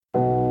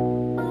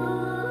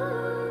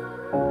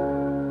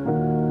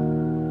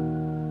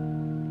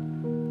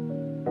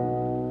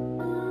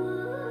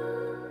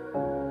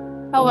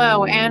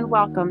Hello, and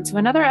welcome to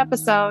another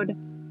episode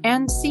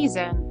and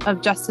season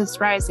of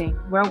Justice Rising,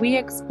 where we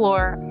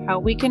explore how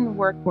we can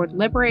work toward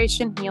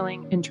liberation,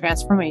 healing, and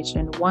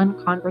transformation, one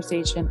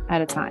conversation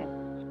at a time.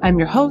 I'm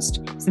your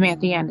host,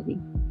 Samantha Yanity.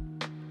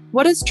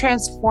 What is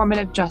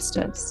transformative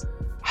justice?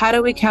 How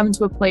do we come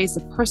to a place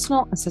of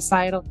personal and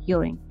societal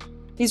healing?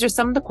 These are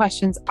some of the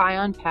questions I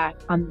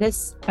unpacked on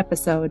this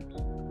episode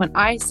when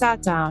I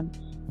sat down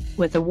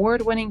with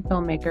award-winning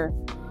filmmaker,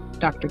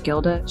 Dr.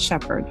 Gilda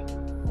Shepherd.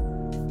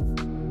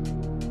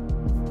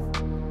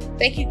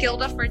 Thank you,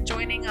 Gilda, for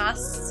joining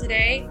us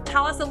today.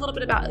 Tell us a little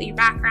bit about your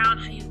background,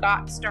 how you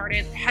got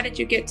started. How did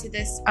you get to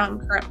this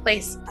current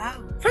place?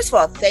 First of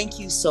all, thank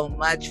you so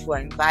much for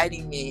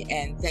inviting me,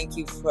 and thank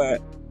you for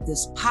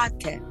this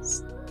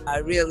podcast. I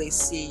really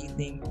see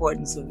the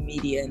importance of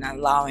media and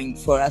allowing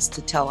for us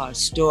to tell our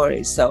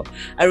stories. So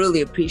I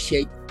really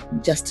appreciate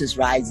Justice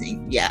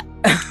Rising. Yeah.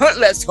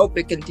 Let's hope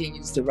it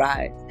continues to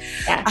rise.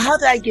 Yeah. How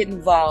did I get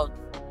involved?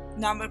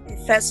 Now, I'm a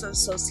professor of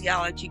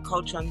sociology,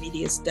 cultural and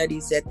media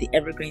studies at the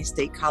Evergreen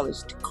State College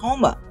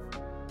Tacoma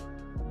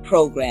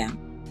program.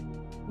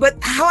 But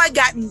how I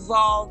got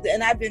involved,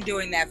 and I've been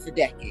doing that for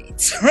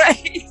decades,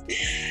 right?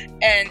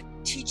 And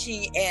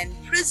teaching in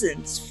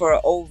prisons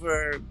for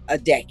over a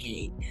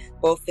decade,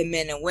 both the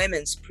men and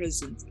women's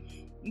prisons.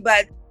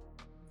 But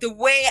the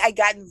way I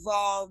got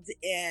involved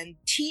in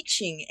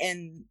teaching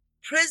in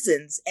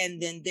prisons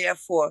and then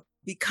therefore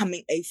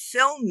becoming a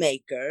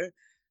filmmaker,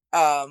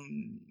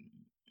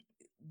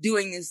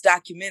 doing this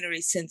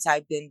documentary Since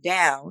I've Been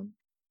Down,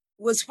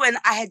 was when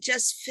I had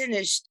just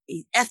finished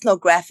an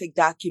ethnographic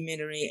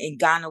documentary in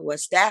Ghana,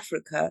 West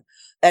Africa,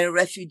 at a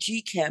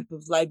refugee camp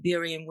of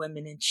Liberian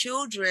women and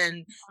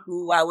children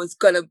who I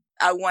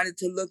wanted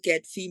to look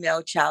at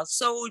female child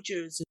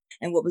soldiers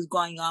and what was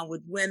going on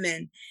with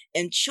women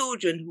and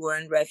children who were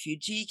in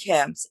refugee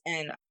camps.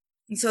 And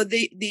so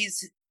the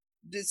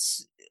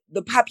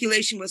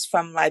population was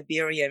from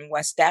Liberia and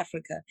West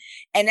Africa.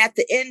 And at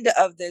the end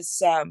of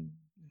this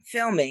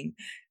filming,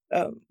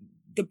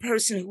 the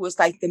person who was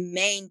like the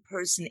main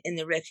person in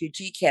the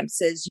refugee camp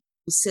says,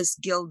 "Sis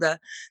Gilda,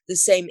 the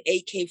same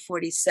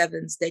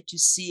AK-47s that you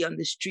see on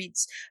the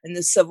streets in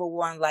the Civil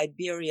War in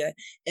Liberia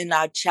in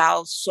our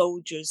child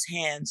soldiers'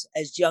 hands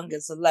as young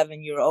as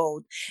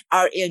 11-year-old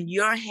are in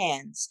your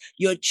hands,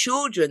 your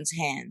children's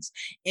hands,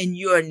 in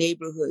your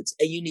neighborhoods,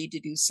 and you need to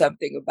do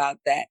something about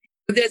that."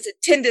 There's a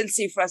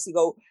tendency for us to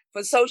go,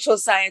 for social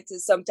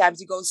scientists, sometimes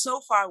to go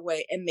so far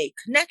away and make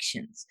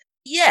connections.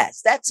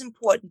 Yes, that's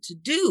important to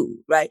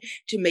do, right?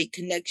 To make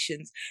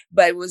connections.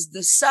 But it was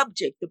the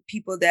subject, the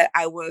people that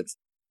I was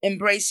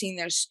embracing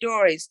their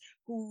stories,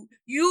 who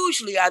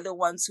usually are the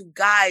ones who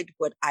guide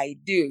what I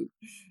do.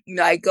 You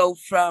know, I go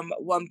from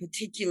one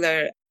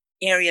particular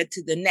area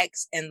to the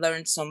next and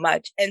learn so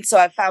much. And so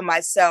I found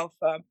myself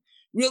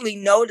really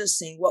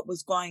noticing what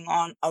was going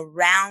on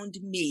around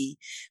me,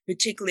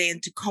 particularly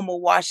in Tacoma,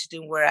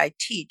 Washington, where I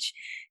teach.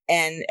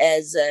 And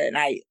and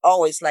I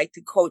always like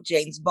to quote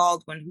James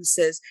Baldwin, who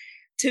says,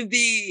 "To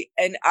be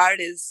an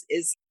artist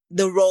is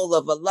the role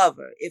of a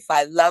lover. If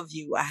I love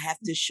you, I have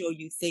to show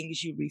you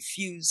things you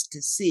refuse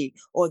to see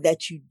or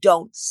that you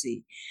don't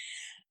see."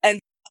 And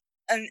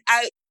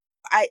I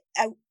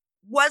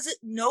wasn't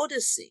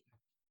noticing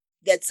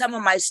that some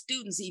of my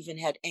students even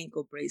had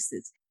ankle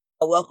bracelets.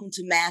 Welcome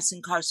to mass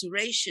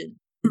incarceration.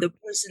 The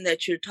person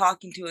that you're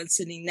talking to and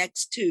sitting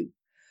next to,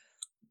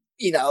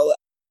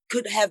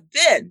 could have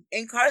been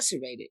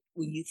incarcerated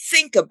when you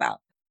think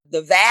about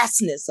the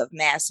vastness of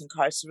mass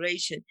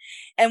incarceration.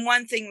 And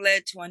one thing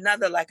led to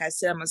another. Like I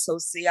said, I'm a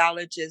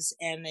sociologist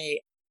and an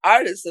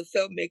artist, a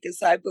filmmaker,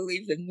 so I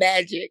believe in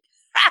magic.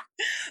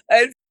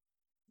 And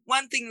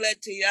one thing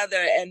led to the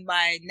other, and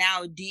my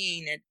now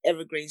dean at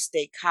Evergreen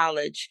State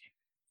College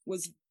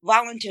was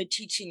volunteer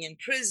teaching in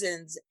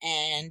prisons,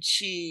 and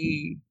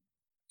she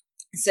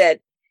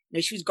said,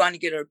 she was going to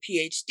get her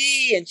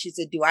PhD, and she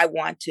said, "Do I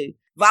want to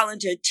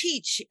volunteer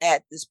teach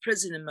at this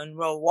prison in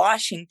Monroe,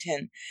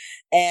 Washington?"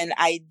 And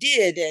I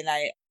did, and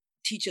I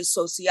teach a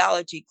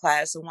sociology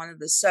class, and one of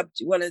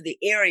the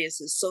areas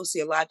is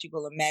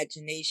sociological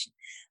imagination,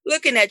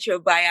 looking at your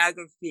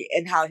biography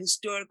and how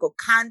historical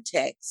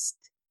context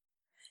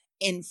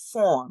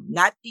inform,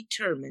 not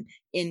determine,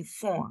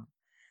 inform.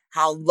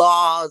 How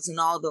laws and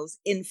all those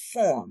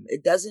inform.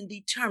 It doesn't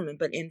determine,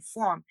 but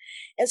inform.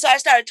 And so I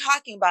started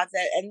talking about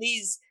that. And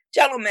these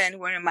gentlemen who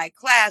were in my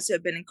class who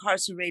had been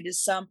incarcerated,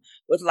 some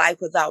with life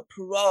without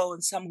parole,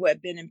 and some who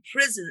had been in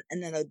prison,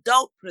 in an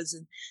adult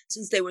prison,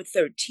 since they were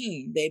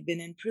 13. They've been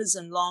in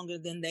prison longer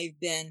than they've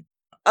been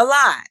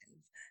alive.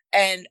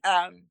 And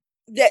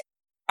that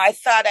I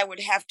thought I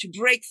would have to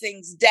break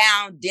things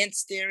down,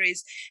 dense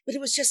theories, but it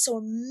was just so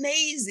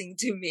amazing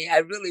to me. I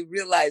really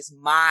realized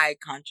my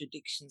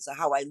contradictions of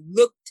how I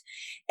looked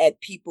at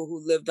people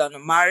who lived on the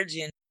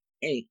margin.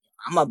 Hey,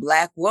 I'm a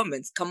Black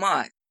woman. Come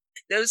on.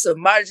 There's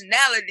some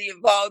marginality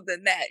involved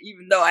in that,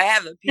 even though I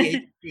have a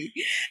PhD.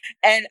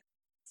 And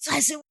so I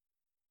said,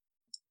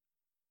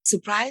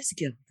 "Surprise,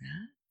 Gilda."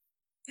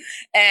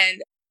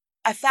 And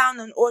I found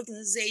an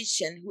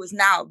organization who is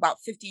now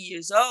about 50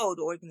 years old,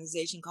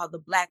 organization called the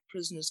Black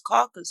Prisoners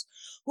Caucus,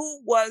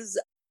 who was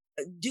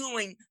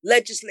doing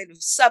legislative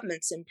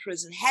summits in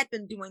prison, had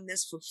been doing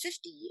this for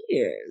 50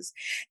 years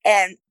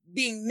and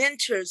being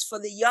mentors for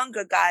the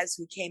younger guys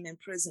who came in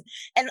prison.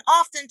 And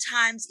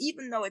oftentimes,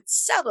 even though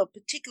it's subtle,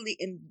 particularly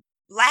in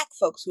Black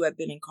folks who have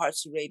been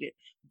incarcerated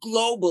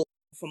globally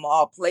from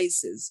all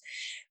places,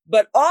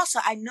 but also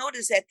I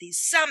noticed at these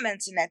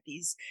summits and at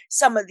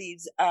some of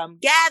these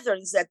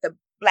gatherings that the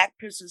Black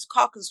Prisoners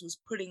Caucus was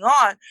putting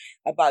on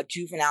about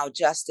juvenile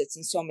justice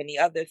and so many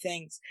other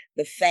things,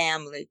 the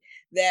family,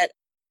 that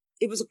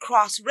it was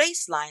across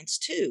race lines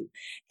too.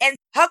 And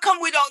how come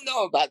we don't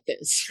know about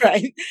this,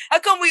 right? How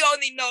come we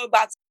only know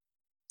about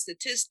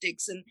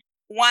statistics? And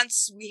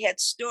once we had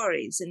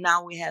stories and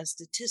now we have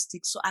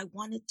statistics. So I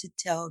wanted to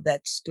tell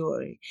that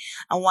story.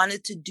 I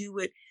wanted to do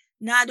it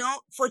not only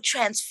for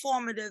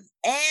transformative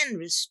and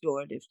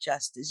restorative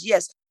justice.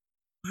 Yes,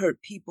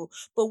 hurt people,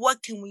 but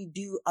what can we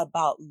do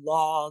about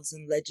laws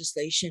and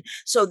legislation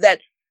so that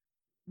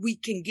we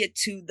can get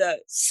to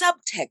the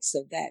subtext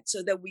of that,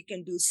 so that we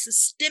can do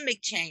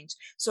systemic change,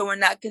 so we're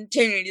not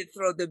continuing to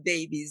throw the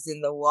babies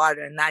in the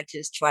water and not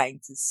just trying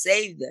to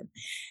save them.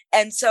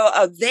 And so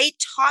they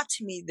taught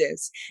me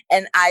this.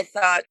 And I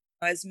thought,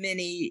 as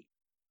many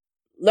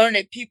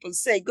learned people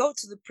say, go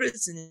to the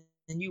prison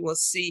and you will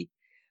see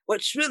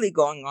what's really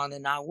going on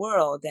in our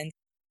world.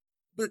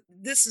 But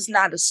this is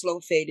not a slow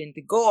fade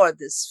into gore.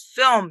 This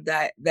film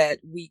that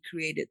we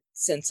created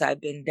since I've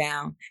been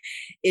down,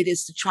 it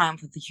is the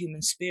triumph of the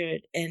human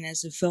spirit. And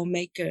as a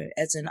filmmaker,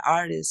 as an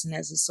artist, and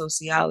as a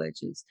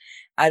sociologist,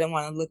 I don't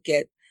want to look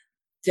at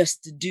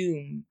just the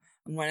doom.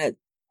 I want to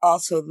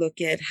also look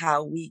at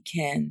how we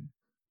can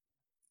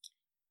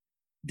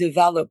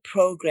develop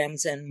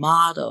programs and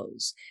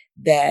models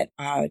that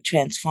are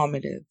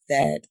transformative,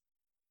 that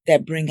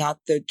bring out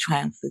the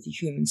triumph of the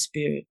human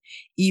spirit,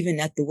 even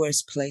at the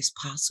worst place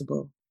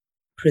possible,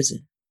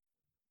 prison.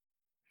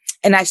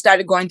 And I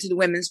started going to the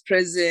women's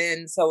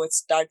prison, so it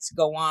starts to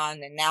go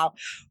on. And now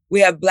we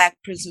have Black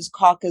Prisoners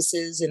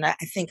Caucuses, and I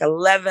think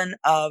 11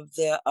 of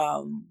the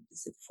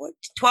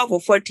 12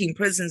 or 14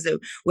 prisons that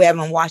we have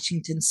in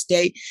Washington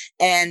State.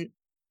 And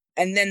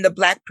then the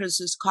Black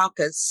Prisoners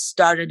Caucus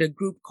started a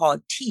group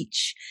called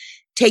TEACH,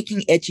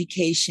 Taking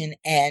Education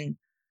and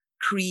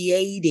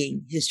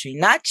Creating History,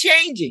 not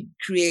changing,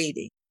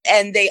 creating.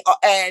 And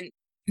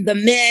the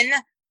men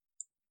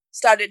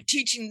started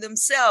teaching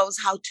themselves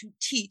how to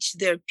teach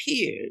their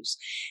peers.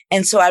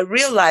 And so I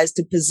realized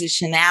the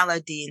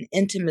positionality and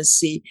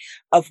intimacy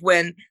of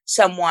when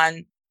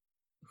someone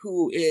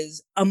who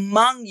is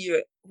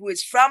who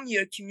is from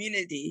your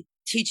community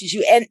teaches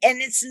you. And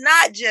it's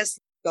not just,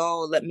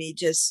 oh, let me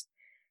just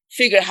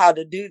figure how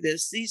to do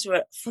this. These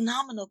were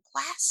phenomenal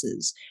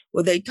classes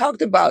where they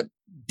talked about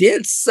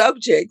dense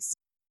subjects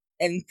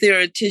and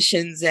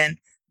theoreticians,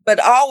 but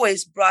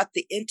always brought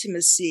the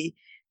intimacy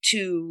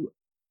to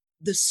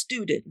the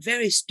student,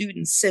 very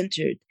student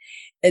centered.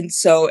 And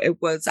so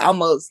it was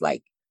almost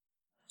like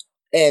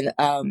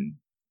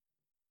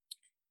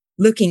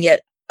looking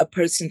at a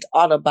person's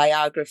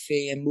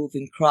autobiography and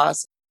moving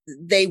across.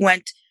 They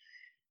went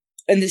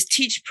in this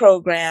TEACH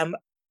program.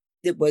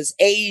 It was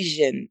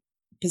Asian,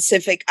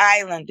 Pacific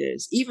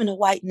Islanders, even a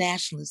white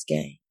nationalist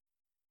gang,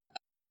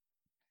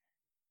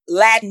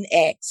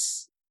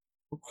 Latinx,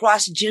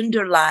 across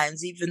gender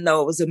lines, even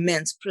though it was a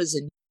men's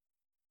prison,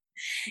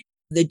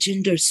 the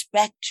gender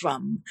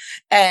spectrum,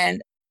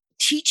 and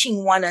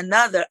teaching one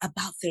another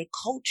about their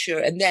culture,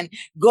 and then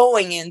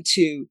going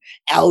into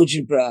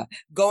algebra,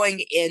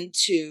 going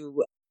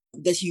into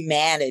the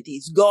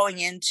humanities, going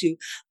into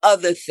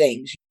other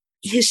things,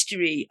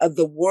 history of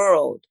the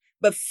world.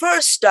 But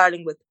first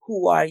starting with,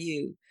 who are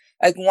you?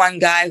 Like one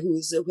guy who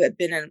had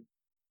been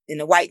in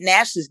a white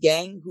nationalist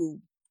gang, who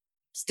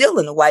still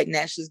in the white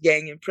nationalist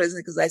gang in prison,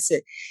 because I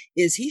said,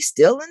 is he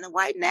still in the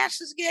white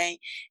nationalist gang?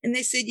 And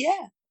they said,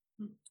 yeah.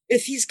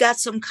 If he's got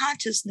some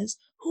consciousness,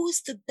 who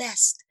is the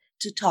best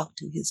to talk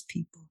to his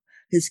people,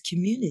 his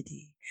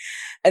community?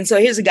 And so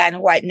here's a guy in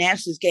a white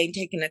nationalist gang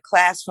taking a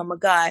class from a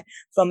guy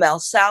from El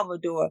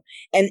Salvador.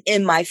 And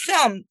in my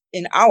film,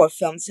 in our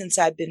film, Since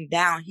I've Been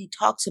Down, he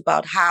talks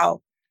about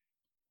how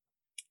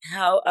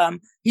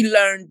he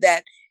learned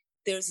that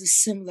there's a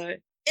similar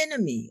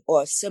enemy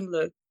or a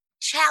similar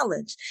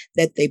challenge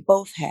that they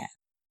both have.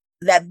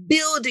 That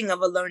building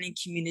of a learning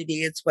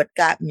community is what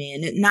got me.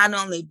 And it not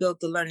only built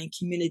the learning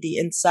community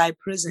inside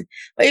prison,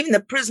 but even the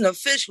prison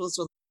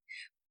officials,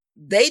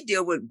 they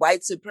deal with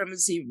white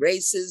supremacy,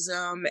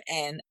 racism,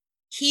 and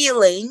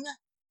healing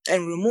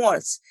and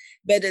remorse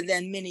better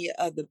than many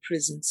other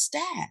prison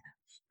staff.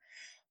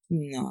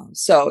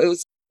 So it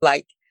was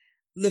like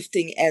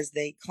lifting as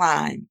they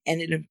climb,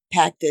 and it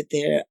impacted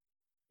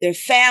their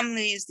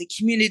families, the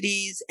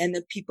communities, and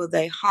the people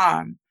they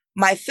harm.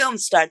 My film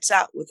starts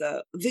out with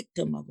a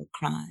victim of a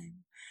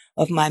crime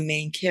of my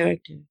main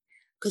character,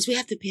 because we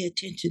have to pay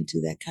attention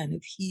to that kind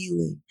of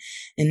healing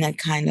and that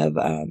kind of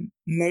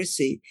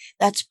mercy.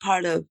 That's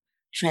part of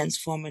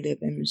transformative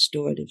and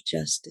restorative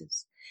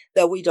justice.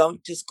 that we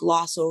don't just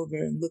gloss over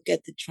and look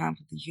at the triumph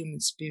of the human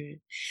spirit,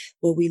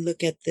 where we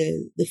look at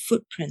the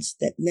footprints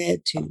that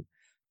led to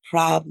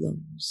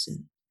problems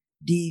and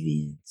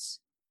deviance,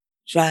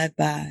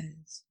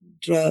 drive-bys,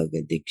 drug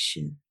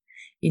addiction,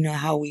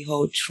 how we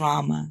hold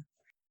trauma.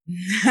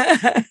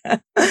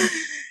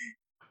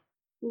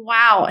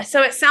 Wow.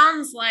 So it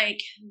sounds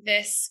like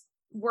this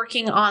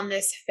working on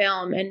this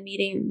film and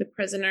meeting the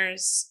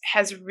prisoners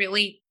has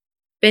really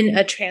been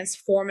a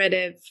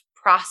transformative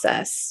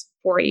process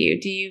for you.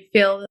 Do you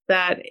feel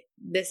that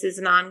this is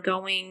an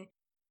ongoing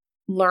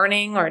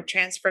learning or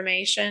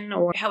transformation,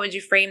 or how would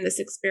you frame this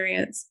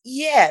experience?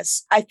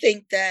 Yes, I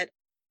think that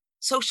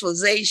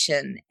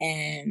socialization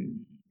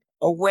and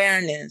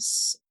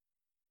awareness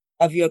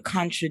of your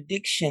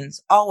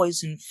contradictions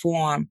always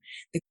inform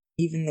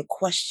even the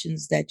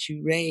questions that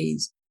you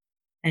raise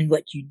and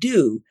what you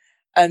do.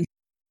 And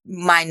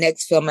my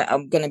next film,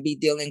 I'm going to be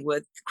dealing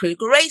with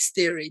critical race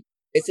theory.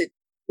 Is it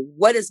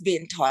what is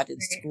being taught in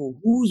school?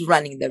 Who's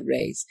running the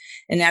race?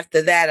 And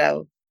after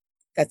that,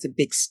 that's a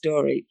big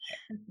story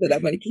that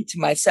I'm going to keep to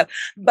myself.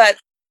 But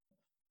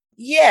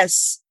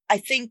yes, I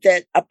think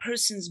that a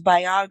person's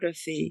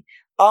biography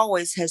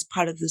always has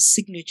part of the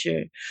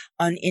signature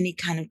on any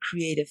kind of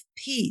creative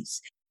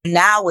piece.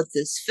 Now with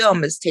this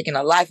film, it's taken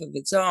a life of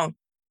its own.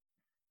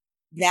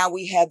 Now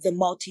we have the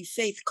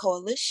Multi-Faith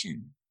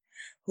Coalition,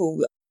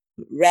 who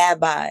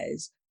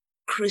rabbis,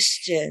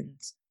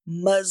 Christians,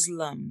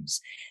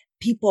 Muslims,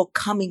 people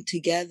coming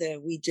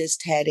together. We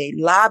just had a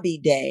lobby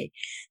day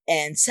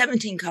and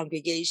 17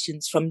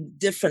 congregations from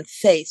different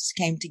faiths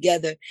came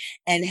together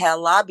and had a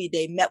lobby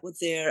day, met with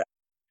their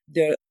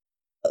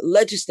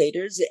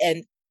legislators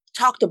and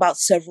talked about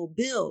several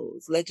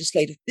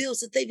legislative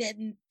bills that they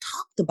hadn't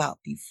talked about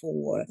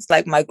before. It's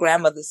like my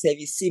grandmother said,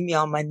 you see me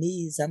on my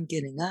knees, I'm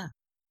getting up.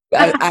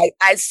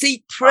 I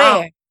seek prayer.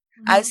 Wow.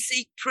 Mm-hmm. I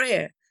seek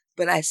prayer,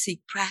 but I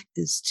seek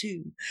practice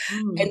too.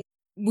 And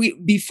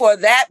before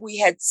that, we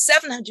had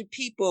 700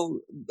 people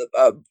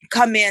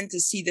come in to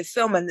see the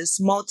film, and this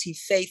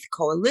Multi-Faith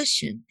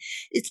Coalition.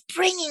 It's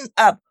bringing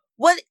up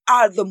what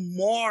are the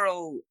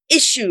moral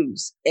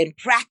issues and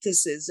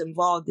practices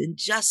involved in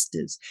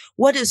justice?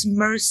 What is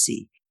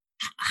mercy?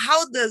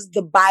 How does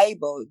the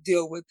Bible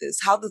deal with this?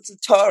 How does the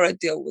Torah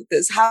deal with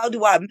this? How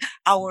do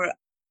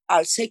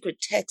our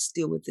sacred texts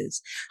deal with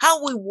this? How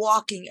are we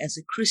walking as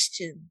a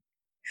Christian?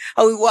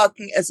 How are we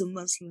walking as a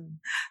Muslim?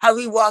 How are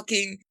we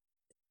walking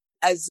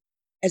as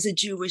a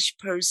Jewish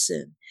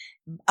person?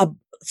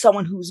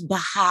 Someone who's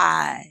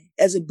Baha'i,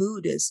 as a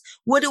Buddhist?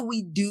 What are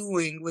we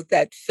doing with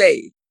that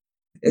faith?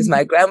 As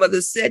my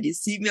grandmother said, you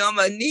see me on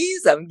my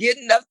knees, I'm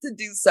getting up to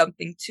do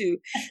something too.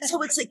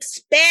 So it's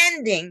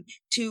expanding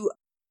to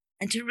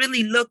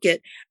really look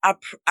at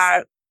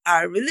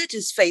our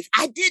religious faith.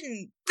 I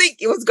didn't think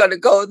it was going to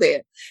go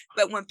there.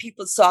 But when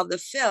people saw the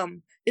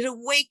film, it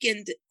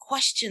awakened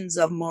questions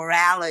of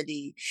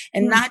morality,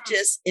 and not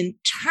just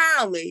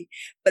internally,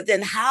 but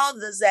then how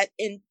does that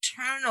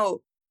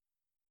internal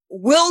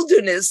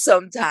wilderness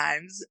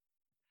sometimes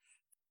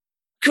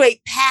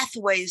create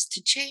pathways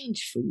to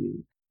change for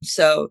you?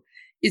 So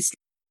it's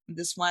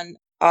this one,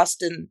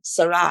 Austin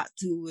Sarat,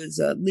 who is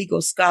a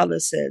legal scholar,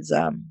 says,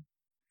 on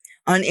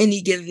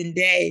any given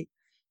day,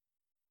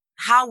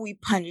 how we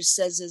punish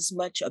says as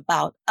much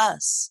about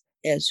us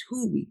as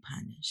who we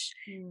punish.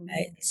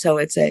 Right? So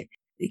it's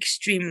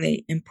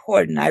extremely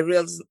important. I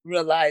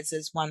realize,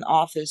 as one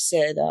author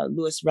said,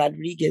 Luis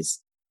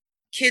Rodriguez,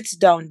 kids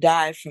don't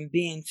die from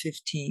being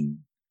 15.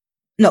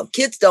 No,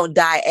 kids don't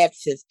die at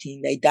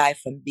 15. They die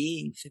from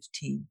being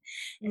 15.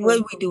 And what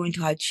are we doing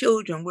to our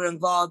children? We're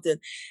involved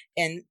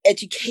in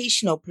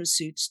educational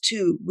pursuits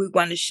too. We're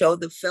going to show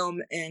the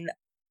film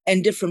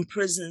in different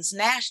prisons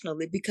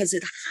nationally because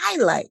it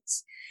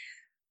highlights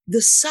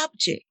the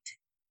subject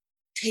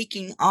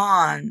taking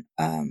on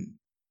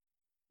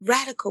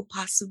radical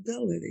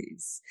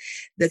possibilities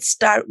that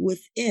start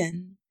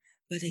within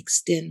but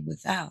extend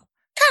without.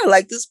 Kind of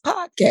like this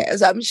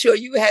podcast. I'm sure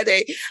you had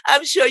a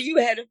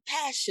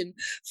passion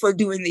for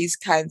doing these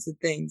kinds of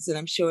things, and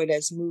I'm sure it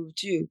has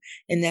moved you.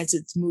 And as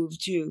it's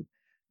moved you,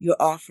 you're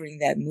offering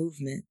that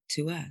movement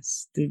to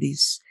us through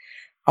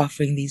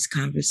offering these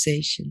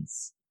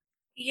conversations.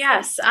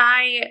 Yes,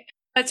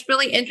 it's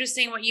really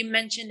interesting what you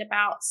mentioned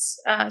about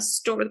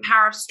the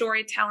power of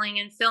storytelling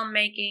and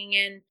filmmaking,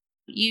 and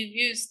you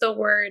used the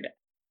word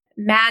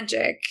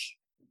magic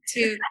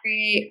to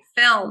create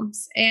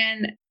films.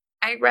 And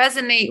I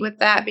resonate with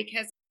that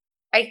because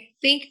I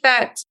think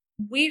that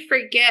we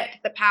forget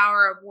the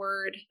power of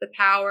word, the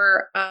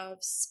power of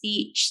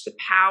speech, the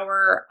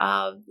power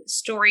of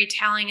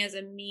storytelling as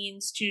a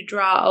means to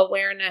draw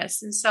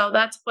awareness. And so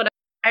that's what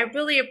I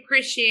really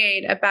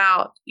appreciate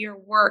about your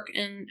work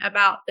and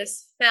about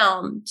this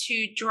film,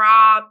 to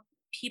draw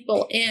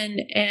people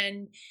in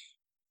and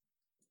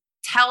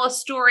tell a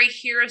story,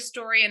 hear a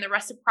story, and the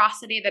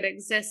reciprocity that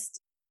exists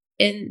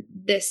in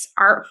this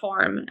art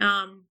form.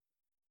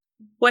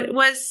 What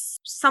was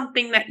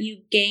something that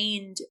you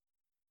gained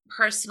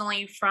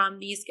personally from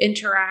these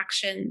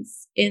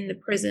interactions in the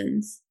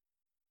prisons?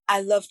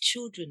 I love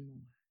children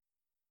more.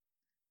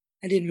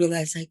 I didn't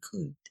realize I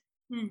could.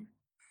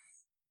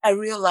 I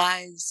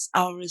realize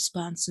our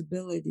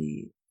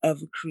responsibility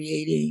of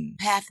creating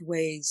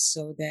pathways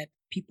so that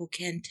people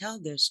can tell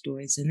their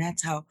stories. And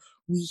that's how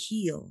we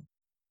heal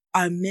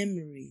our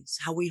memories,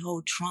 how we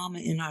hold trauma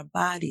in our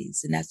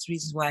bodies. And that's the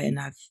reason why in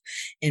our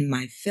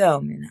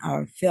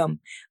film,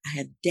 I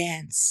have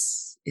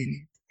dance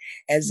in it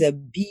as a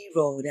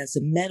B-roll, as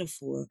a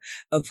metaphor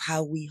of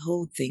how we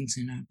hold things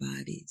in our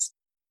bodies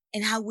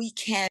and how we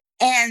can,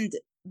 and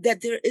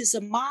that there is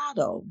a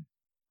model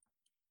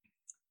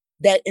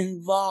that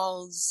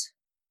involves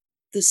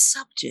the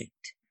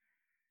subject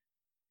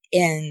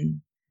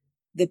in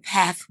the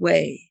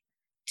pathway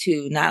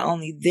to not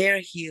only their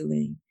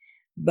healing,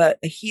 but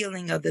a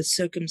healing of the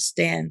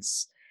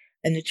circumstance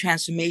and the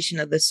transformation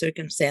of the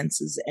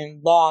circumstances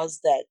and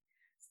laws that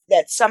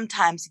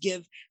sometimes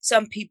give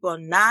some people a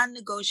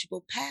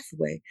non-negotiable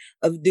pathway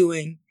of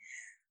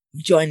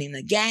joining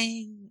a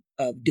gang,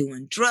 of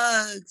doing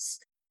drugs.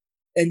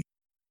 And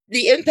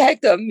the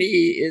impact on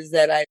me is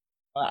that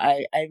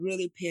I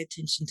really pay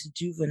attention to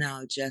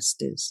juvenile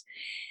justice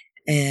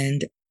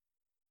and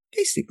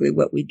basically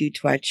what we do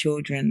to our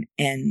children,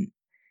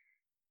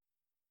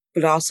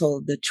 but also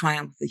the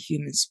triumph of the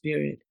human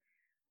spirit.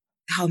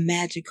 How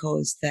magical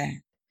is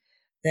that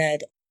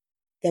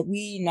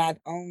we not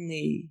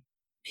only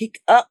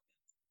pick up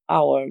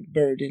our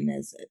burden,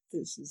 as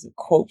this is a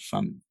quote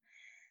from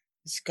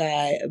the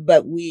sky,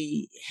 but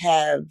we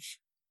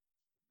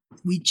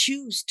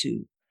choose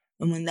to.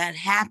 And when that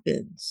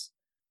happens,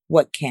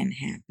 what can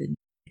happen?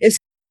 It's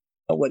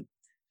what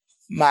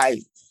my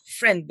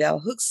friend Bell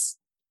Hooks,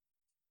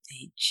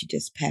 she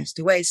just passed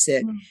away,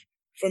 said,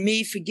 for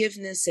me,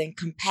 forgiveness and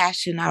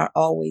compassion are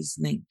always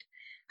linked.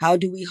 How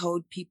do we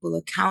hold people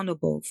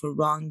accountable for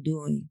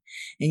wrongdoing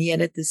and yet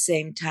at the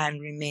same time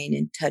remain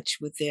in touch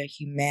with their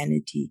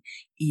humanity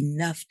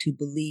enough to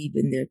believe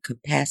in their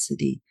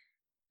capacity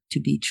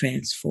to be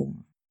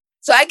transformed?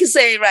 So I can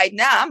say right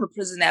now, I'm a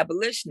prison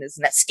abolitionist,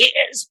 and that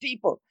scares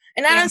people.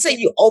 And I don't say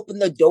you open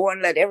the door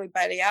and let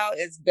everybody out.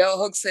 As Bell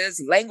Hooks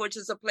says, language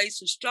is a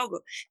place of struggle.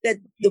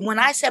 When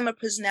I say I'm a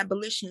prison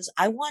abolitionist,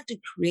 I want to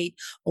create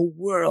a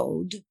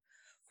world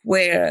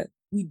where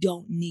we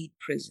don't need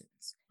prisons.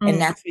 And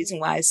that's the reason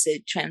why I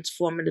said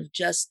transformative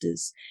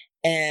justice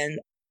and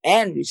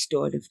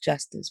restorative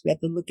justice. We have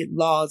to look at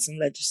laws and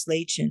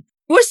legislation.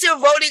 We're still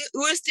voting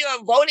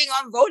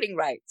on voting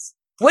rights.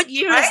 What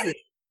year is this?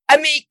 I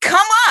mean,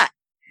 come on,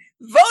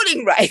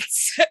 voting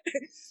rights.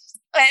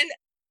 And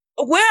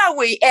where are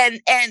we? And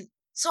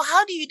so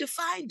how do you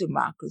define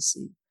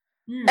democracy?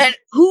 And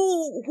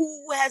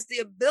who has the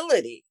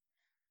ability?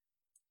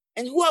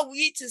 And who are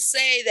we to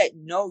say that,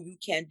 no, you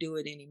can't do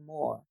it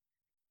anymore?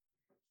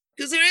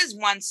 Because there is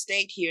one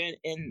state here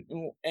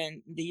in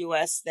the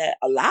U.S. that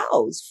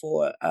allows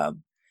for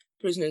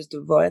prisoners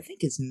to vote. I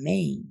think it's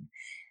Maine.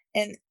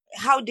 And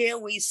how dare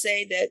we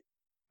say that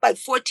like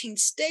 14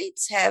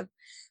 states have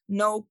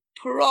no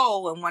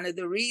parole, and one of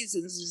the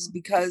reasons is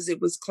because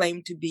it was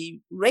claimed to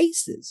be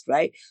racist,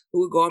 right? Who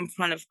would go in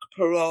front of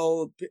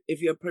parole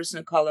if you're a person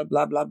of color,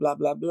 blah, blah, blah,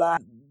 blah, blah.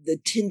 The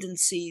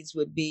tendencies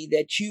would be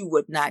that you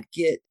would not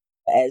get,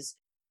 as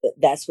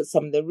that's what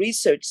some of the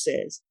research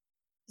says.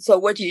 So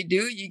what do?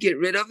 You get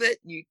rid of it.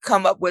 You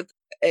come up with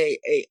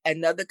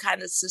another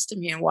kind of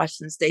system here in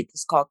Washington State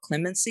that's called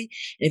clemency.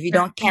 And if you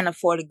can't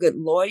afford a good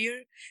lawyer,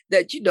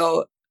 that you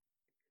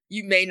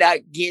may not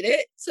get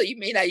it. So you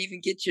may not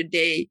even get your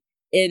day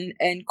in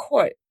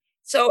court.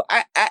 So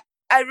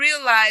I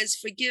realize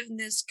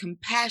forgiveness,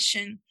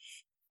 compassion,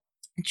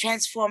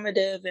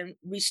 transformative and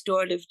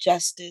restorative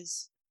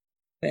justice,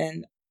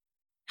 and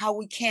how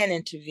we can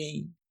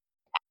intervene.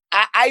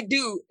 I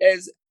do,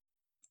 as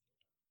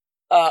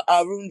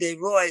Arun De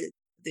Roy,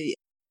 the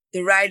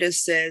writer,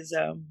 says,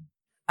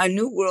 a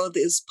new world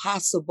is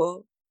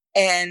possible,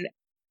 and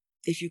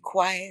if you're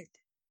quiet,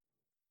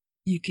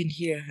 you can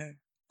hear her.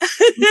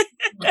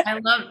 I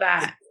love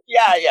that.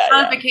 Yeah.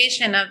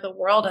 Qualification of the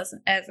world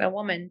as a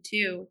woman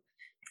too.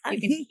 You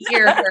can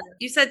hear her.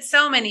 You said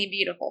so many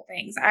beautiful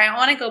things. I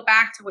want to go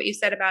back to what you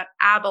said about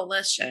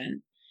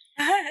abolition.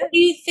 What do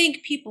you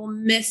think people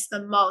miss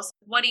the most?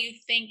 Why do you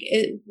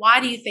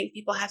think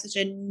people have such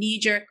a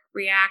knee-jerk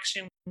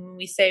reaction when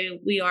we say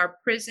we are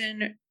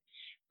prisoner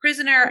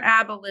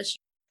abolition?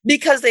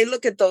 Because they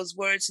look at those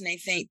words and they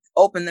think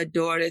open the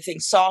door, they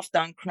think soft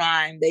on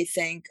crime, they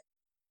think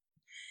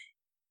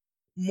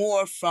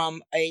more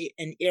from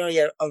an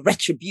area of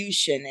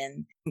retribution,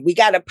 and we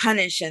got to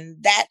punish,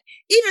 and that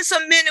even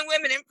some men and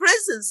women in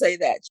prison say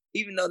that,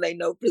 even though they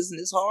know prison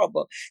is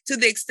horrible. To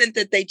the extent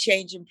that they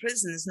change in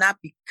prison is not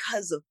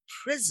because of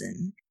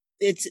prison.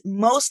 It's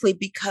mostly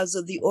because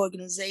of the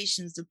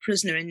organizations, the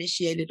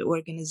prisoner-initiated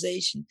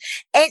organizations.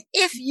 And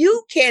if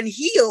you can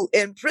heal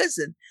in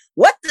prison,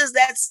 what does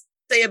that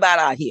say about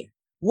out here?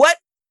 What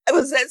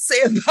does that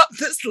say about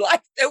this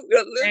life that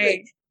we're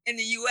living in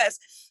the U.S.?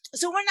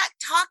 So we're not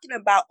talking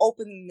about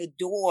opening the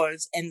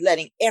doors and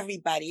letting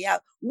everybody out.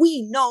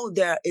 We know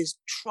there is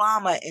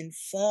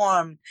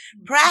trauma-informed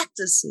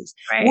practices.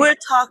 Right. We're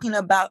talking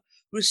about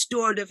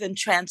restorative and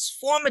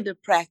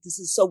transformative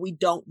practices so we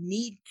don't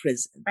need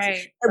prisons.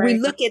 Right. And we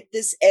look at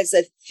this as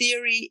a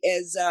theory,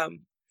 as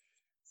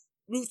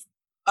Ruth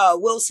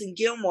Wilson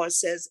Gilmore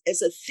says,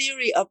 as a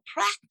theory of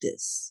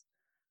practice,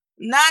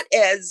 not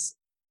as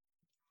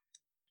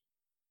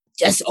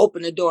just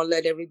open the door and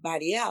let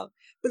everybody out.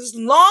 But as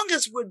long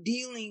as we're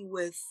dealing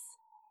with,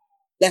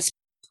 let's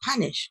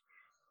punish,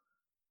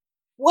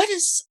 what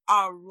is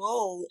our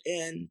role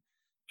in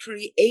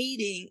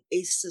creating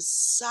a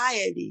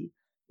society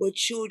where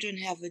children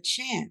have a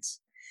chance?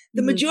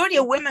 The majority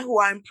of women who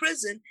are in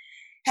prison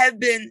have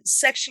been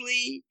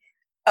sexually,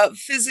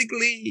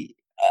 physically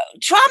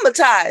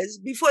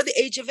traumatized before the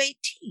age of 18.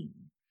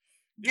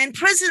 And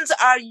prisons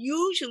are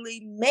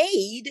usually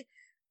made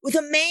with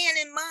a man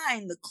in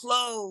mind, the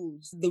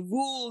clothes, the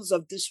rules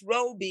of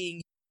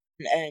disrobing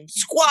and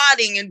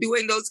squatting and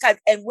doing those kinds.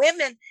 And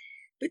women,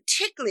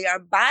 particularly our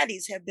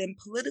bodies, have been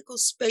political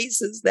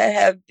spaces that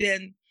have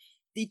been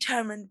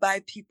determined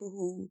by people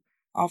who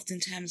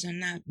oftentimes are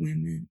not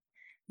women.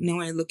 You know,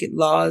 when I look at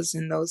laws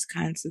and those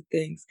kinds of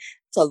things,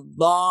 it's a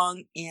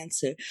long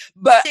answer.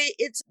 But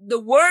it's the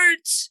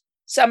words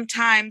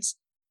sometimes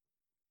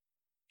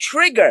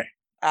trigger,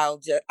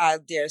 I'll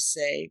dare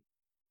say,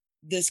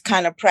 this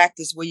kind of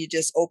practice where you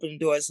just open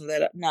doors and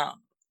let up. No,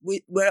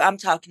 I'm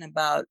talking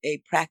about a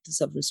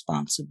practice of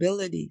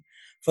responsibility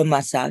from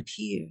us out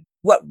here.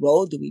 What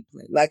role do we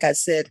play? Like I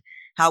said,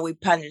 how we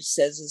punish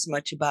says as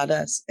much about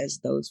us as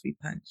those we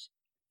punish.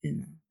 You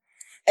know.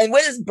 And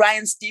what does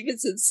Brian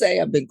Stevenson say?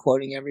 I've been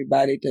quoting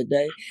everybody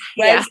today.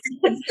 Brian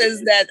Stevenson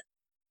says that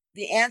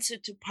the answer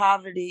to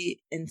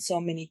poverty in so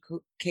many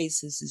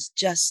cases is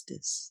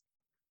justice.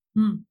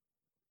 And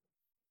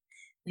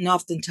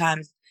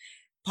oftentimes,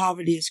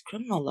 poverty is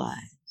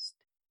criminalized.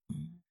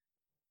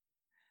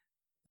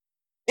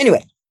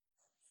 Anyway.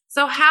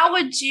 So how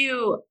would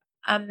you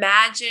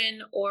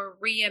imagine or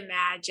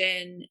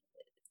reimagine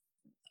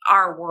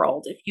our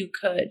world if you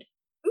could?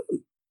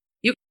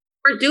 You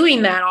were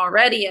doing that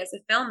already as a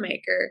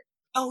filmmaker.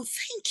 Oh,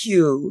 thank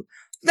you.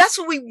 That's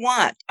what we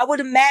want. I would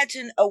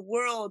imagine a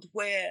world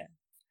where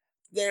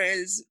there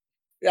is,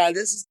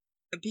 this is,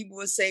 people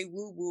would say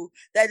woo-woo,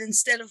 that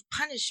instead of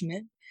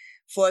punishment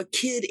for a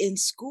kid in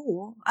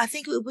school, I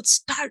think it would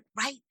start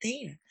right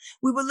there.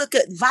 We would look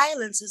at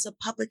violence as a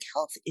public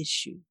health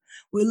issue.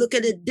 We look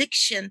at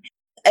addiction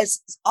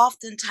as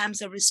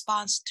oftentimes a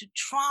response to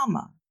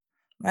trauma,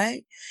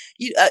 right?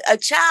 A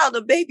child,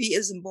 a baby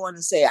isn't born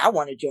and say, I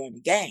want to join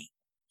the gang.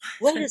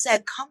 Where does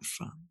that come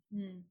from?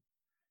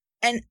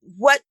 And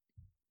where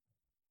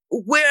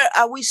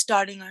are we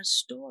starting our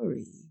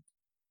story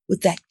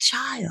with that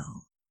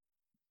child?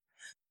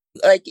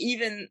 Like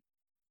even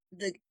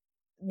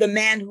the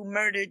man who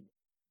murdered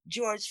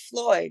George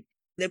Floyd,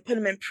 they put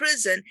him in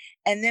prison.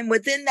 And then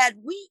within that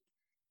week,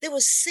 there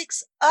were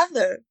 6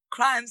 other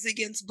crimes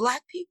against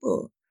Black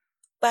people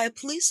by a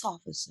police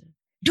officer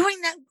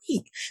during that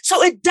week.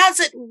 So it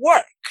doesn't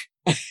work.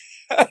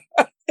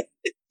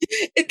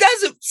 It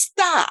doesn't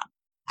stop.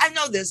 I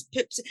know there's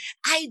pips.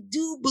 I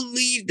do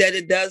believe that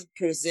it does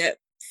present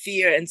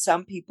fear in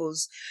some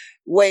people's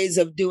ways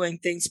of doing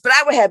things, but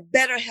I would have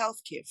better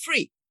healthcare,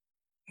 free,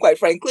 quite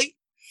frankly.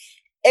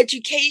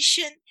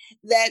 Education,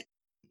 that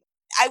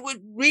I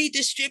would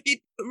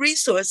redistribute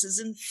resources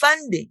and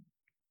funding,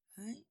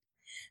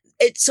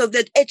 right? So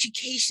that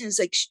education is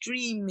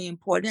extremely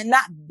important and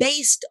not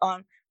based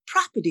on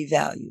property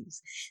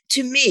values.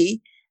 To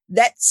me,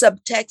 that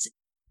subtext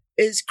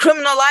is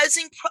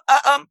criminalizing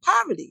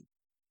poverty.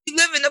 You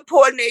live in a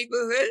poor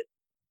neighborhood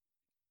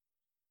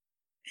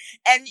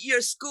and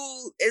your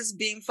school is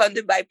being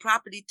funded by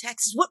property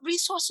taxes. What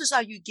resources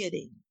are you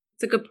getting?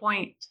 It's a good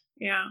point.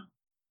 Yeah.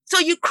 So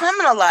you're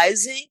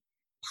criminalizing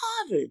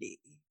poverty.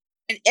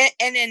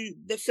 And in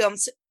the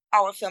films,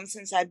 our film,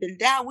 Since I've Been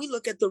Down, we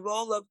look at the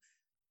role of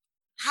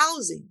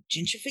housing,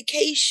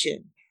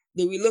 gentrification.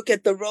 Then we look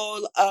at the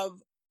role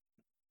of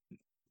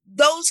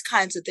those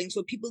kinds of things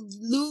where people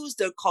lose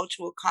their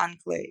cultural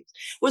conclaves.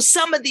 Where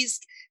some of these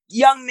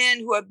young men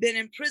who have been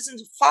in prison,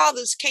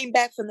 fathers came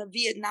back from the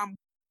Vietnam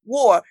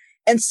War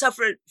and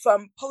suffered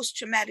from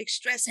post-traumatic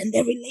stress, and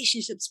their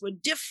relationships were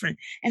different.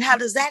 And how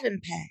does that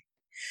impact?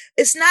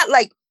 It's not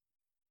like,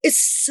 it's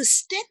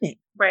systemic.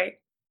 Right.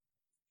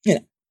 You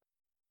know.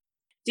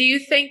 Do you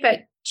think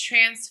that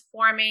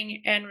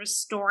transforming and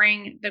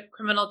restoring the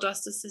criminal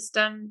justice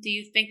system, do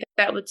you think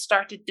that would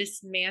start to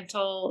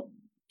dismantle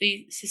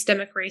the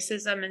systemic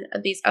racism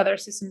and these other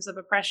systems of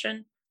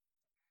oppression?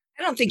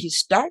 I don't think you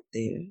start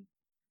there.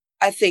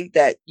 I think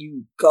that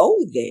you go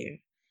there.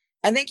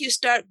 I think you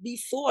start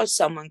before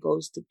someone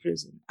goes to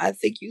prison. I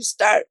think you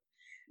start,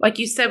 like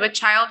you said, with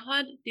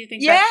childhood. Do you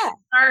think? Yeah,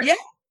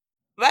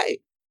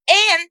 right.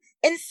 And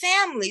in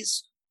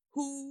families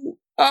who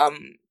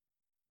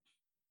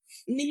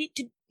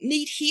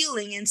need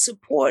healing and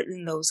support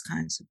and those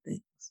kinds of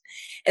things.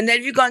 And then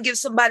if you're gonna give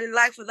somebody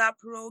life without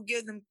parole,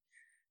 give them.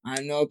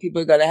 I know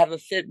people are gonna have a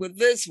fit with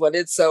this one.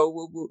 It's so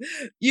woo-woo.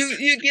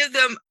 You give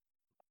them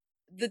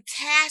the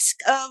task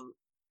of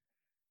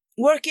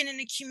working in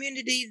a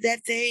community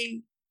that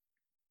they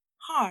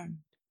harmed,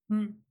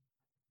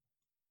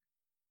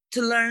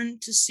 to learn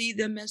to see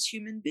them as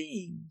human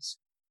beings.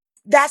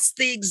 That's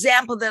the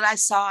example that I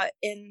saw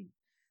in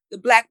the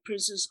Black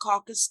Prisoners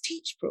Caucus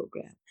Teach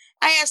program.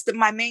 I asked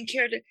my main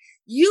character,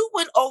 you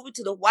went over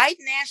to the white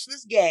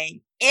nationalist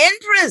gang in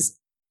prison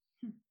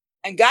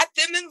and got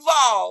them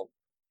involved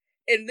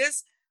in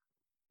this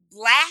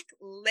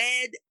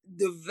Black-led,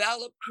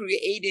 developed,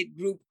 created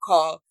group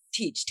called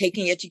Teach,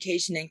 Taking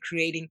Education and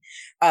Creating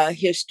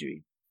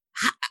History.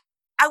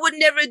 I would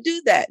never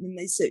do that. And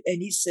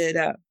he said,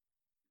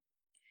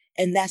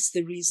 and that's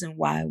the reason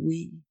why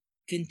we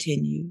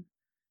continue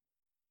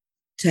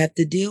to have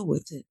to deal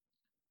with it.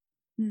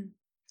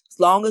 As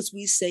long as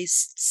we stay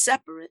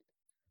separate,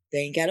 they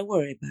ain't got to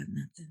worry about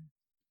nothing.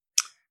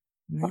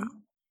 Right? Wow.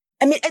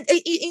 I mean,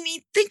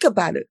 think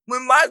about it.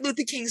 When Martin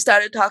Luther King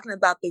started talking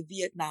about the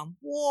Vietnam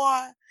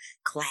War,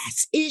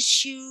 class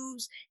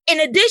issues,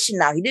 in addition,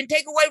 now he didn't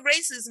take away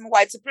racism and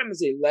white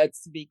supremacy,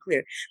 let's be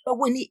clear. But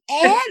when he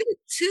added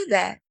to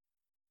that,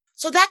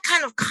 so that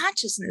kind of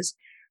consciousness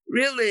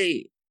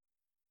really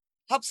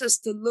helps us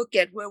to look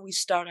at where we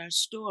start our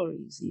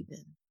stories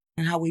even,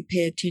 and how we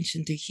pay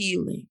attention to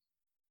healing.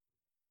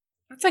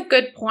 That's a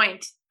good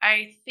point.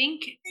 I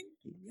think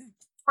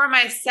for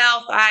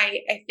myself,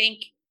 I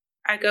think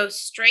I go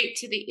straight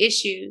to the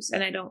issues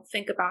and I don't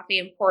think about the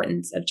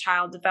importance of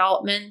child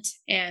development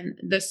and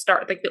the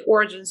start, like the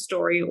origin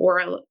story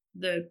or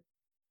the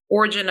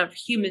origin of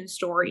human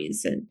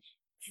stories and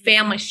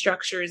family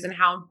structures and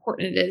how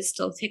important it is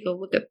to take a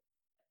look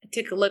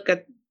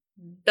at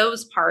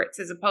those parts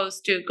as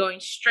opposed to going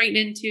straight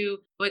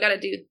into, we got to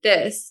do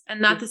this. And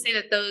not to say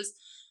that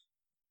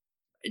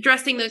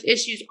addressing those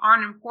issues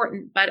aren't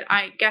important, but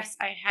I guess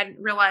I hadn't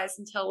realized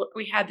until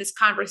we had this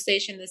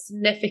conversation, the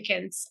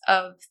significance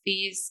of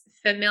these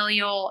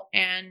familial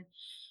and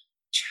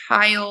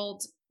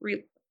child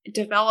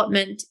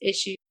development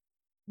issues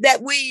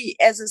that we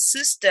as a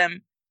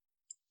system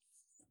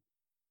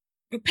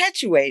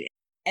perpetuate,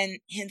 and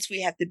hence we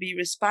have to be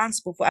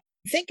responsible for.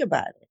 Think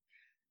about it.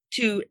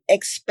 To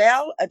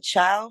expel a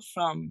child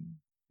from,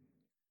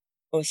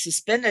 or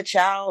suspend a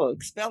child, or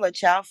expel a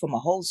child from a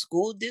whole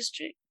school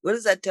district, what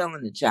is that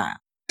telling the child?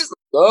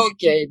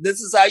 Okay,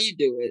 this is how you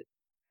do it.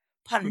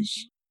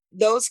 Punish.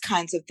 Those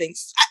kinds of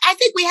things. I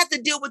think we have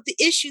to deal with the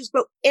issues,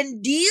 but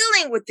in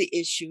dealing with the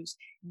issues,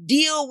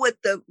 deal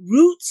with the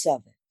roots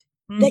of it.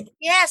 That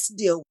yes,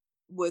 deal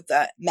with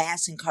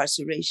mass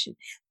incarceration,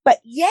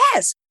 but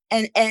yes,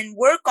 and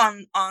work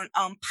on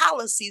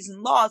policies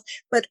and laws.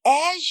 But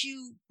as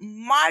you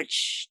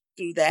march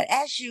through that,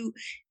 as you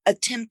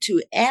attempt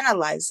to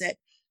analyze that,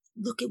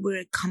 look at where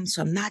it comes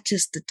from, not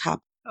just the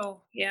top.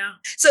 Oh, yeah.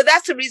 So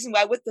that's the reason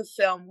why with the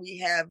film we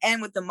have, and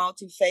with the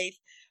multi-faith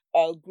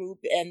group,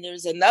 and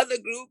there's another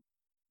group,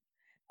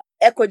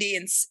 equity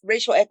and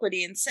racial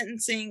equity in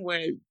sentencing,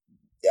 where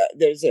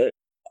there's a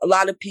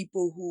lot of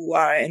people who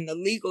are in the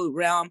legal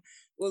realm.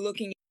 We're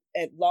looking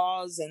at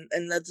laws and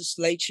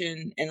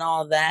legislation and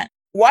all that.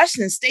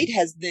 Washington State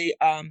has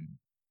I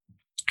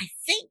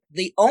think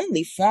the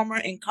only former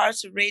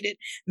incarcerated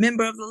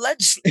member of the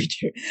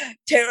legislature,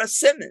 Tara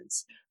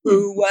Simmons,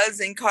 who was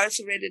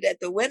incarcerated at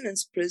the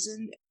women's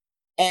prison.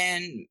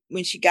 And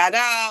when she got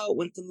out,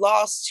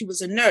 she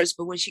was a nurse,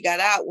 but when she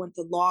got out, went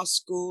to law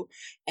school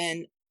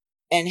and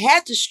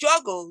had to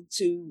struggle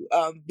to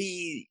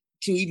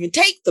even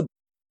take the bar,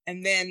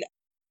 and then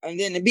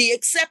to be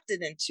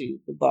accepted into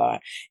the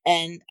bar.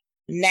 And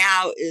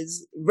now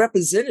is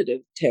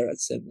Representative Tara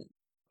Simmons.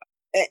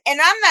 And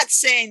I'm not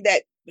saying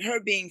that her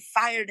being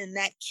fired in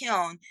that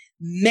kiln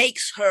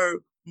makes her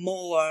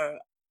more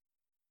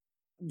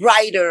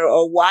brighter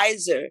or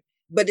wiser,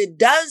 but it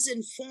does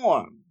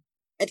inform,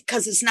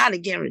 because it's not a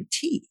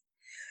guarantee,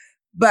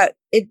 but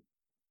it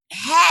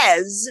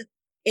has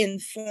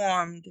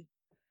informed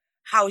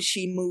how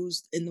she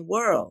moves in the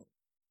world.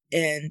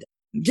 And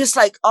just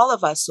like all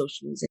of our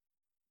socialization,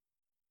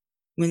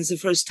 when's the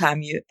first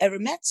time you ever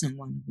met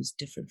someone who was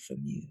different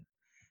from you,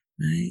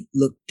 right?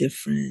 Looked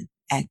different,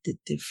 acted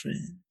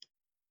different,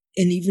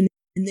 and even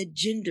in the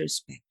gender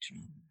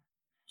spectrum,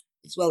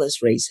 as well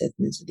as race,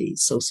 ethnicity,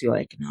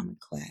 socioeconomic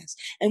class.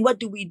 And what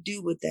do we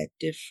do with that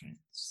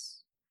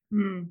difference?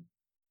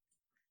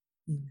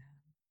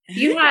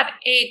 You had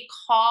a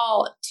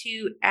call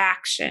to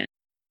action.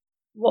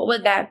 What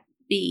would that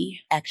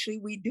be? Actually,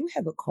 we do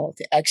have a call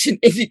to action.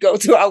 If you go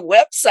to our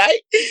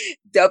website,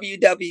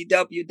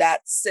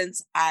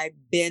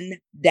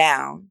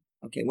 www.sinceibeendown.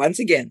 Okay, once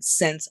again,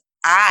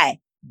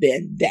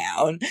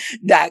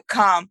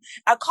 sinceibeendown.com.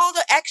 Our call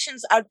to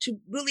actions are to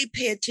really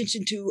pay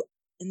attention to,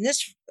 in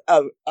this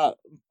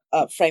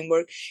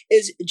framework,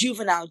 is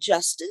juvenile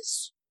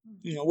justice.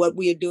 You know, what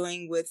we are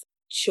doing with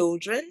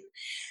children.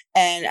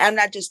 And I'm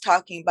not just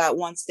talking about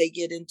once they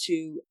get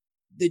into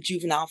the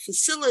juvenile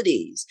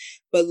facilities,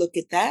 but look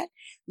at that.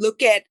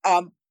 Look at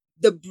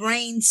the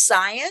brain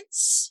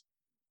science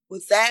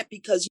with that,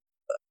 because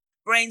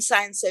brain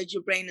science says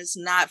your brain is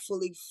not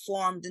fully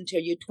formed until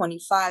you're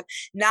 25.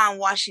 Now in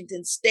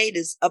Washington State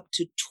is up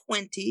to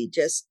 20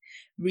 just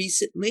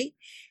recently.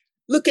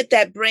 Look at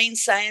that brain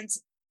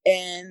science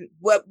and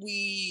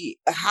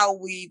how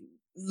we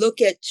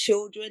look at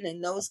children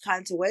in those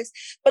kinds of ways,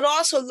 but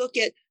also look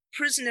at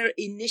prisoner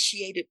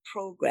initiated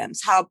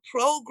programs, how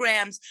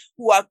programs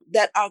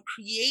that are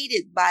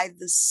created by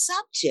the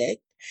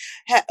subject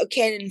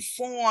can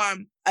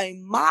inform a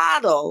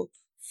model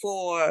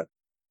for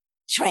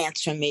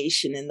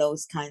transformation and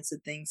those kinds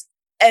of things.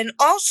 And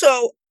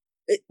also,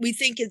 we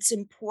think it's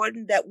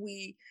important that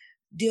we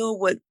deal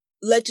with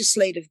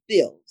legislative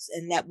bills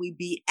and that we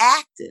be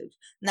active,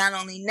 not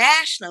only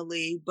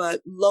nationally, but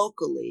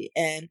locally.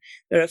 And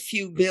there are a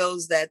few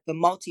bills that the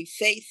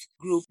multi-faith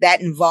group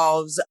that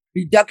involves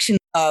reduction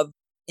of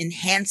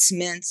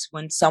enhancements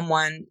when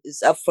someone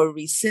is up for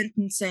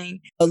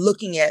resentencing,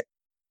 looking at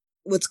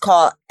what's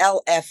called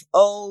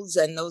LFOs,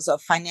 and those are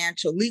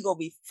legal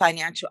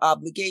financial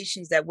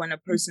obligations that when a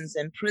person's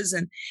in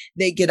prison,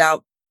 they get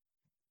out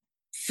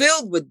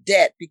filled with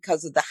debt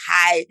because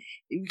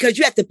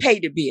you have to pay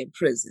to be in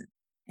prison.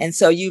 And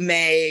so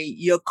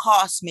your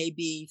cost may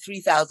be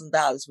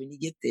 $3,000 when you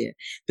get there,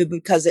 but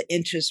because of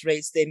interest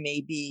rates, they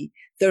may be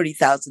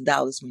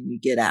 $30,000 when you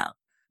get out.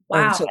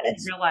 Wow, so I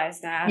didn't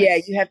realize that. Yeah,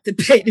 you have to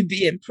pay to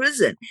be in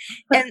prison.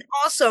 And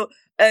also,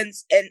 and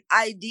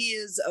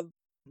ideas of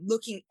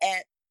looking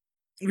at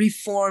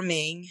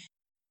reforming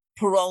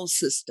parole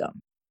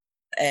system,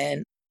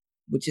 and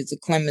which is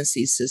a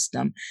clemency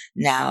system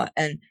now.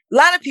 And a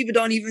lot of people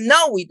don't even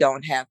know we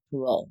don't have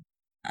parole.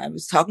 I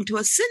was talking to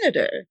a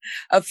senator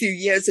a few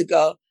years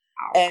ago,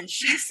 and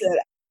she said,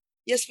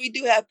 yes, we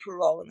do have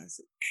parole. And I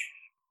said,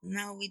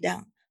 no, we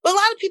don't. But a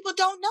lot of people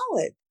don't know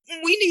it.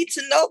 We need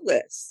to know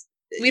this.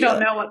 We don't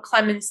know what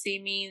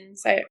clemency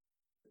means.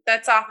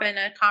 That's often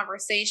a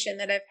conversation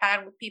that I've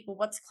had with people.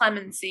 What's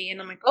clemency?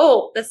 And I'm like,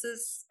 oh, this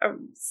is a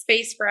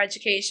space for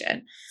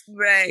education.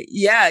 Right.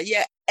 Yeah.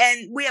 Yeah.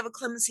 And we have a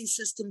clemency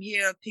system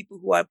here of people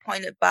who are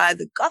appointed by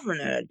the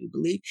governor, I do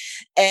believe.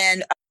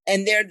 And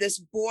they're this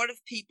board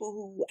of people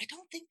who, I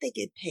don't think they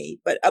get paid,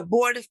 but a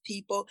board of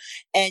people,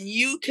 and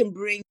you can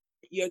bring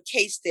your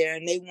case there,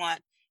 and they want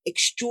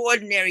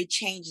extraordinary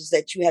changes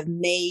that you have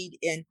made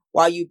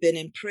while you've been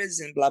in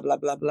prison, blah, blah,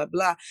 blah, blah,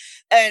 blah.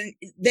 And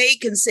they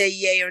can say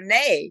yay or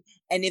nay.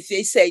 And if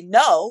they say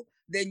no,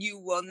 then you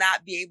will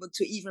not be able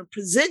to even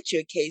present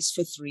your case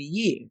for 3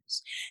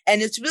 years.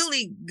 And it's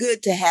really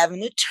good to have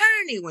an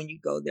attorney when you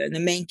go there. And the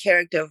main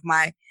character of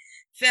my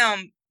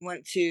film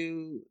went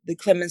to the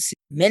clemency.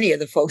 Many of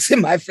the folks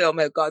in my film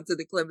have gone to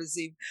the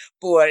clemency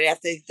board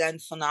after they've done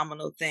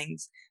phenomenal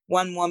things.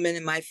 One woman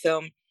in my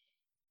film,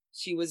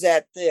 she was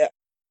at the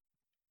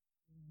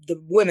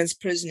women's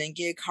prison in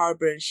Gig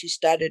Harbor, and she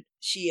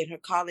and her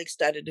colleagues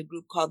started a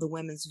group called the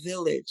Women's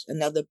Village,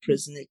 another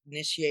prison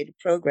initiated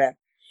program.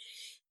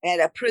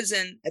 At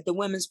the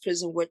women's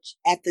prison, which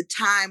at the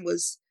time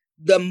was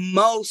the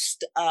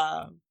most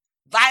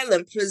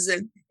violent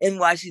prison in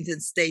Washington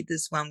State,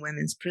 this one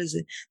women's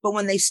prison. But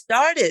when they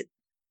started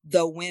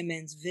the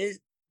Women's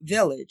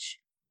Village,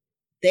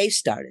 they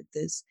started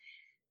this,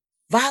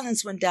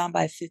 violence went down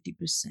by 50%.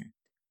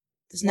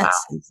 Doesn't that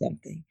say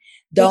something?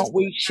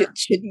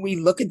 Shouldn't we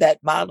look at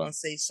that model and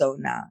say, so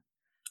now,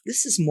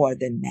 this is more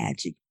than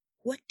magic.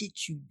 What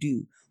did you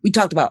do? We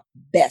talked about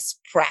best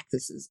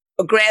practices.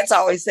 Grants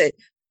always say,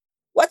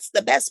 what's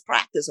the best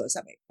practice or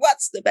something?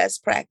 What's the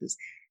best practice?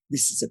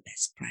 This is a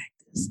best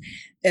practice.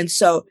 And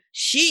so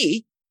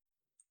she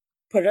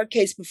put her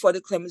case before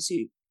the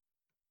clemency,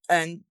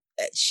 and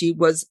she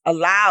was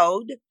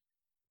allowed,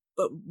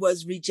 but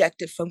was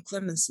rejected from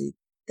clemency,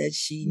 that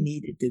she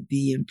needed to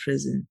be in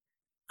prison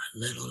a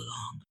little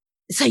longer.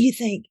 So you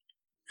think,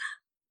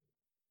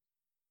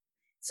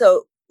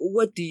 so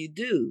what do you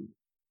do?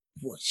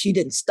 Well, she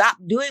didn't stop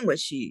doing what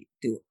she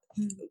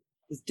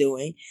was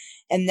doing.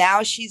 And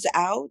now she's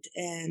out,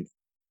 and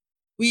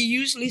we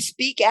usually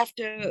speak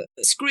after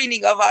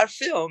screening of our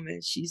film,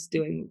 and she's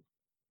doing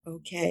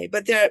okay.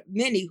 But there are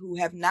many who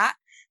have not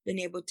been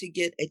able to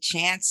get a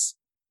chance,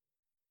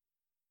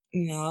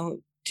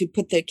 to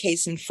put their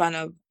case in front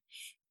of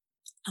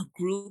a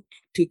group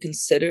to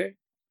consider.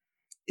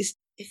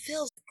 It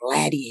feels like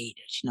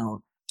gladiators,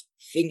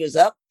 fingers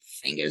up,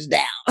 fingers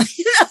down. And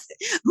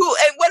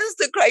what is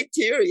the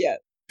criteria?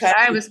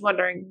 I was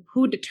wondering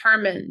who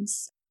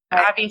determines.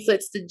 Obviously,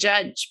 it's the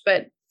judge,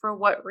 but for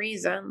what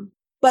reason?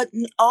 But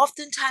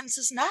oftentimes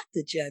it's not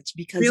the judge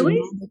because of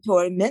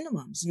mandatory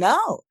minimums.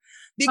 No,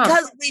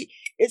 because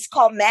it's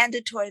called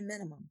mandatory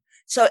minimum.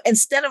 So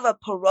instead of a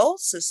parole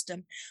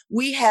system,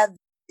 we have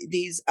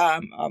these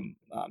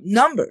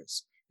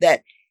numbers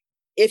that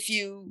if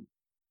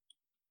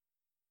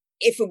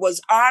it was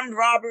armed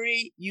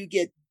robbery, you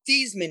get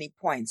these many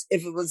points.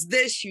 If it was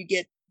this, you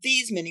get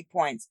these many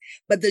points.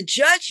 But the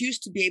judge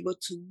used to be able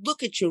to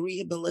look at your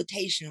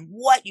rehabilitation and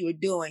what you were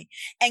doing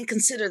and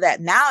consider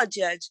that. Now a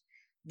judge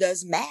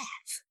does math,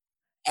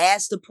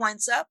 adds the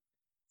points up,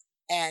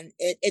 and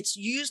it's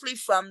usually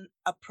from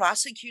a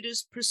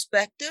prosecutor's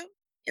perspective.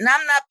 And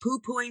I'm not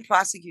poo-pooing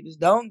prosecutors.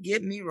 Don't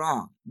get me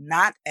wrong.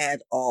 Not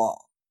at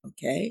all.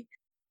 Okay.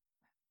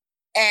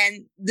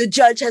 And the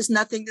judge has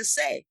nothing to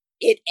say.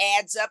 it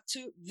adds up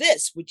to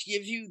this, which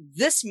gives you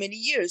this many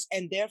years,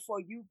 and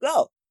therefore you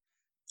go.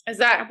 Is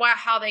that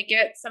how they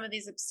get some of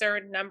these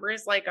absurd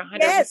numbers, like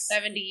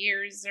 170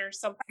 years or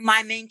something?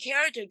 My main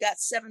character got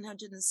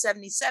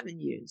 777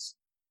 years.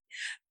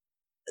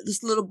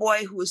 This little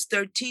boy who was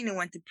 13 and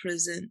went to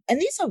prison. And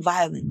these are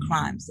violent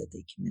crimes that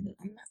they committed.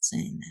 I'm not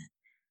saying that.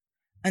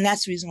 And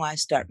that's the reason why I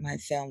start my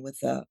film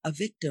with a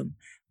victim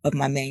of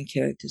my main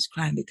character's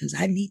crime, because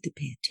I need to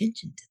pay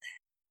attention to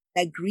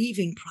that. That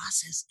grieving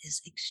process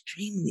is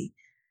extremely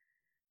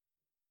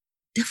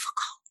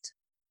difficult.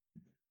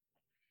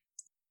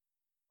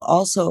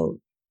 Also,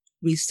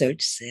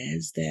 research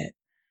says that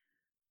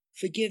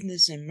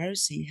forgiveness and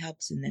mercy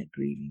helps in that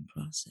grieving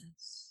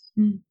process.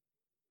 Mm.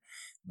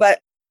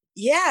 But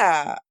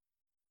yeah,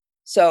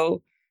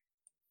 so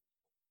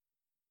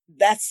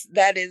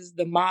that is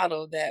the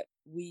model that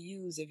we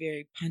use, a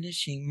very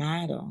punishing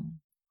model.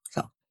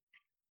 So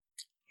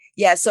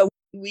yeah, so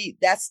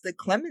that's the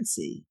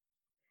clemency.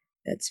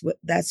 That's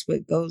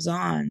what goes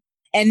on.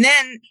 And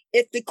then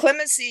if the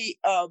clemency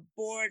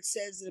board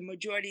says, the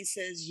majority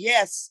says,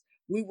 yes,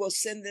 we will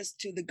send this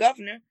to the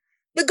governor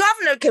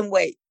can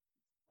wait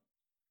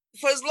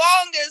for as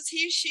long as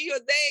he, she, or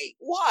they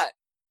want.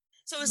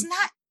 So it's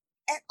not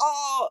at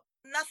all,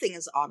 nothing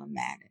is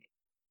automatic.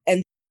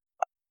 And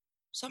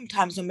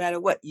sometimes no matter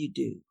what you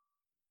do.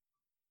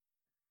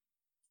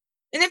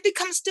 And it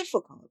becomes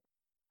difficult.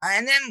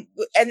 And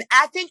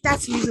I think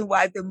that's the reason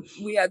why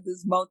we have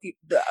this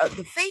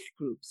the faith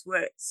groups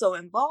were so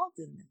involved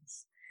in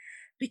this,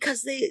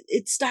 because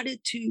it started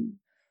to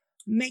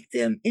make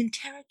them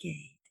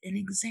interrogate and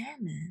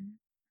examine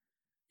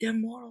their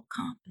moral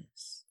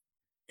compass,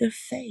 their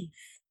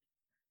faith,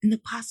 and the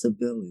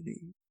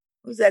possibility.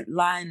 What was that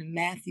line in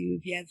Matthew?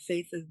 If you have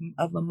faith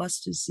of a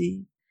mustard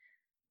seed.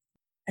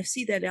 I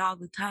see that all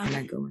the time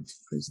when I go into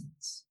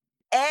prisons.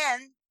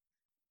 And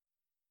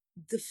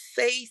the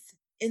faith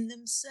in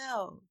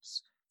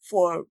themselves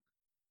for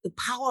the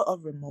power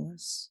of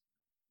remorse,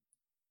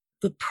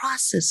 the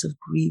process of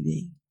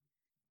grieving,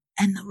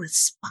 and the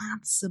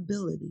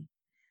responsibility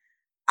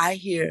I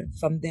hear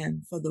from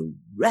them for the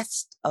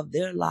rest of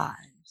their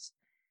lives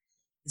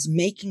is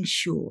making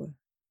sure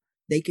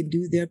they can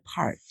do their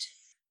part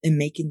in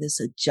making this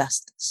a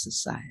just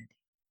society.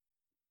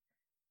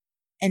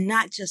 And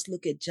not just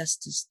look at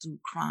justice through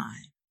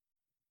crime.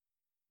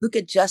 Look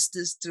at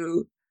justice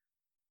through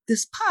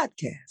this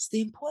podcast,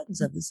 the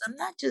importance of this. I'm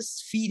not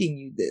just feeding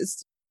you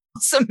this,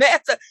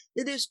 Samantha.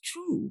 It is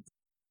true.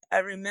 I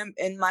remember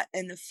in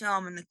the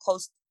film,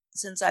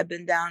 since I've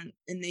been down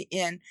in the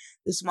inn,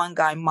 this one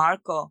guy,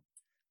 Marco,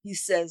 he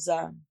says,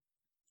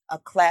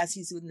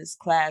 he's in this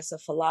class, a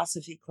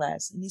philosophy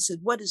class. And he said,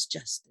 what is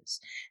justice?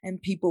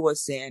 And people were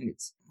saying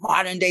it's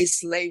modern day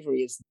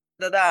slavery, it's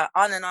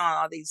on and on,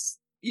 all these,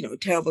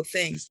 terrible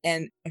things.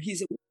 And he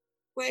said,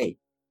 wait,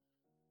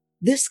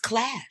 this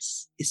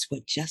class is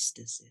what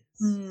justice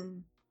is.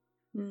 Mm.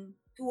 Mm.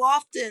 Too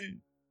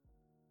often,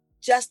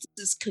 justice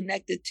is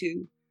connected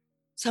to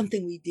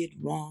something we did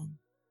wrong.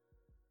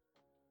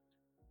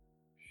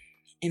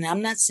 And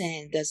I'm not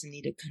saying it doesn't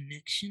need a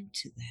connection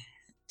to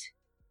that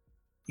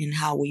in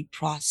how we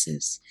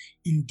process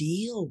and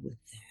deal with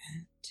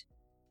that.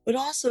 But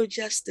also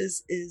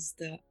justice is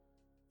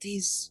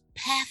these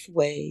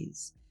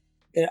pathways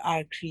that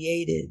are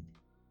created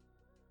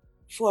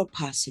for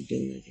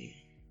possibility.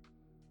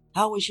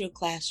 How is your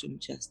classroom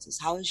justice?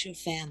 How is your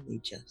family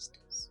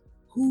justice?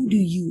 Who do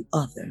you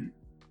other?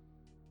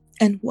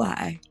 And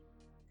why?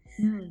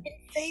 And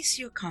face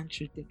your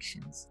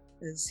contradictions.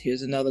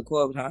 Here's another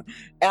quote, huh?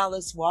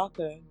 Alice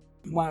Walker,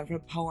 one of her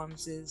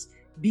poems is,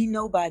 be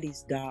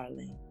nobody's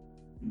darling.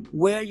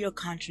 Wear your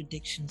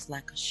contradictions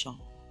like a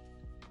shawl.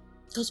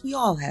 Because we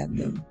all have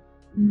them.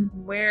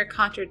 Wear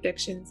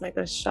contradictions like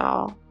a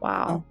shawl.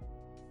 Wow.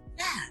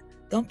 Yeah,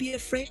 don't be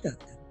afraid of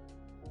them.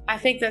 I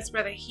think that's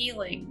where the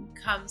healing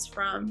comes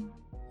from.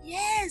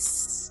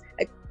 Yes.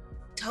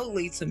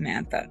 Totally,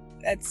 Samantha.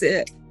 That's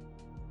it.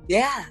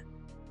 Yeah.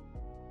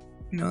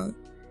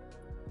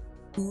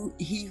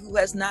 He who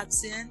has not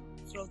sinned,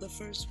 throw the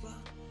first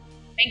rock.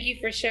 Thank you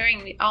for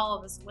sharing all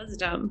of this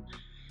wisdom.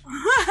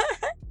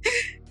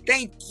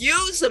 Thank you,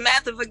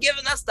 Samantha, for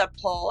giving us the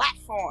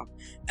platform.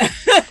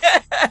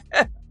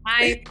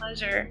 My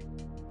pleasure.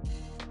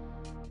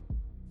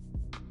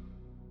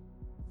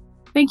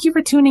 Thank you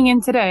for tuning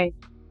in today.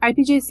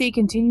 IPJC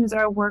continues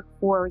our work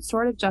for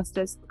restorative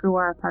justice through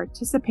our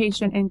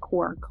participation in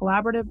CORE,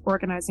 Collaborative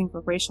Organizing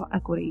for Racial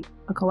Equity,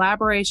 a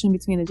collaboration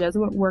between the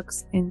Jesuit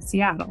Works in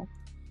Seattle.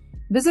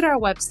 Visit our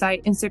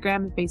website, Instagram,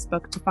 and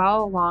Facebook to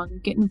follow along,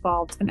 get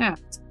involved, and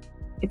act.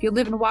 If you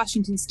live in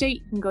Washington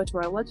State, you can go to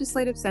our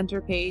Legislative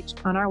Center page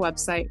on our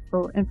website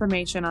for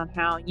information on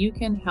how you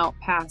can help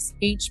pass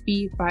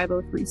HB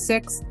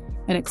 5036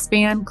 and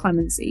expand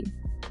clemency.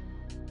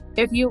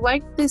 If you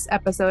liked this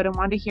episode and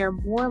want to hear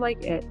more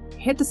like it,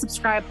 hit the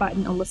subscribe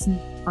button and listen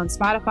on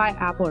Spotify,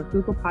 Apple, or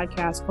Google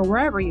Podcasts, or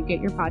wherever you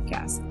get your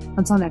podcasts.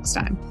 Until next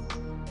time.